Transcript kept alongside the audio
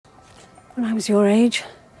When I was your age,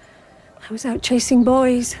 I was out chasing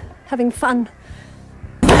boys, having fun.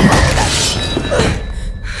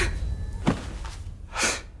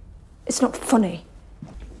 It's not funny.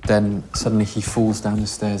 Then suddenly he falls down the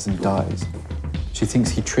stairs and dies. She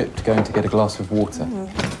thinks he tripped going to get a glass of water.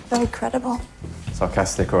 Very credible.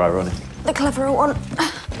 Sarcastic or ironic? The cleverer one.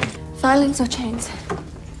 Filings or chains?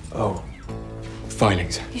 Oh,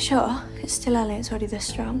 filings. You sure? It's still early, it's already this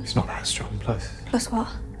strong. It's not that strong, plus. Plus what?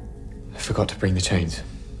 I forgot to bring the chains.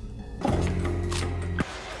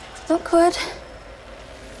 Lockwood.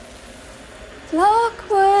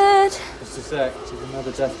 Lockwood. Just a sec, it's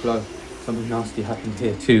another death blow. Something nasty happened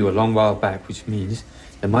here too, a long while back, which means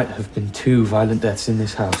there might have been 2 violent deaths in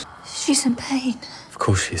this house. She's in pain. Of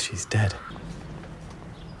course she is, she's dead.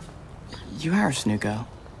 You are a new girl.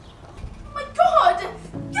 Oh my God!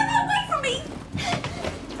 Get that away from me!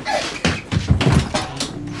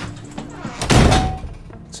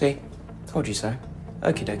 See? Told you so.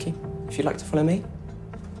 Okie dokie. If you'd like to follow me.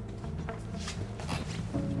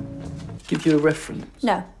 Give you a reference.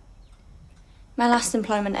 No. My last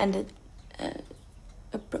employment ended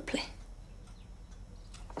abruptly.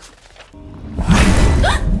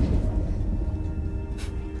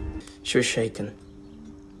 She was shaken.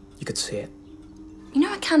 You could see it. You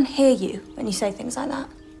know I can hear you when you say things like that.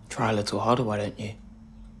 Try a little harder, why don't you?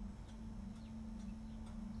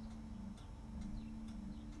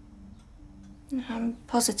 I'm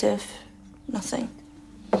positive nothing.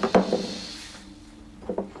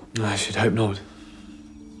 I should hope not.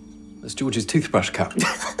 That's George's toothbrush cup.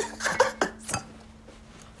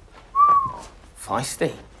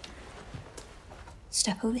 Feisty.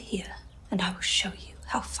 Step over here and I will show you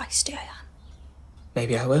how feisty I am.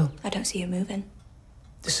 Maybe I will. I don't see you moving.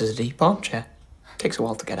 This is a deep armchair. Takes a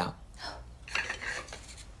while to get out.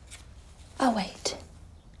 I'll wait.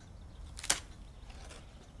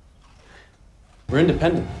 We're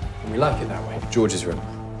independent, and we like it that way. George's room.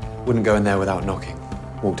 Wouldn't go in there without knocking.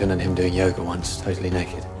 Walked in on him doing yoga once, totally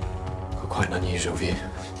naked. Got quite an unusual view.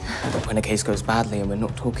 When a case goes badly and we're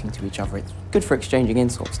not talking to each other, it's good for exchanging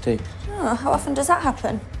insults too. Oh, how often does that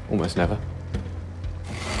happen? Almost never.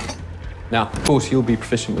 Now, of course, you'll be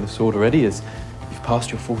proficient with a sword already, as you've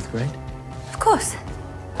passed your 4th grade. Of course.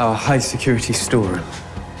 Our high-security storeroom.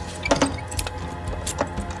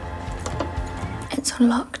 It's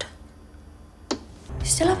unlocked. You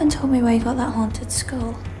still haven't told me where you got that haunted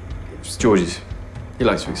skull. It's George's. He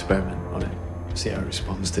likes to experiment on it, see how it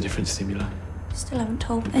responds to different stimuli. Still haven't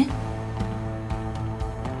told me.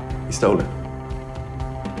 He stole it.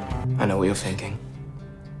 I know what you're thinking.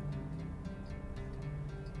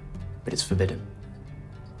 But it's forbidden.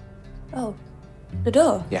 Oh, the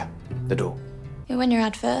door? Yeah, the door. When your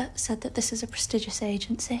advert said that this is a prestigious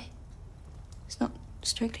agency. It's not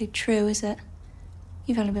strictly true, is it?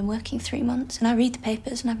 You've only been working 3 months, and I read the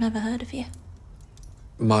papers and I've never heard of you.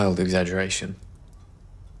 Mild exaggeration.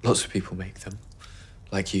 Lots of people make them.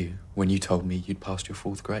 Like you, when you told me you'd passed your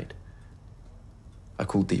 4th grade. I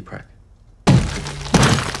called Deepak.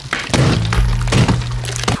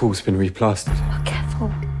 Pool's been replastered. Oh,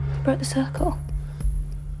 careful. Broke the circle.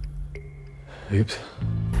 Oops.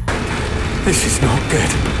 This is not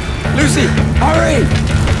good. Lucy, hurry!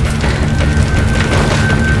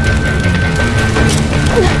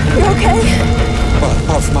 You okay? Well,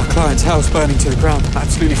 apart from our client's house burning to the ground, I'm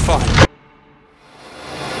absolutely fine.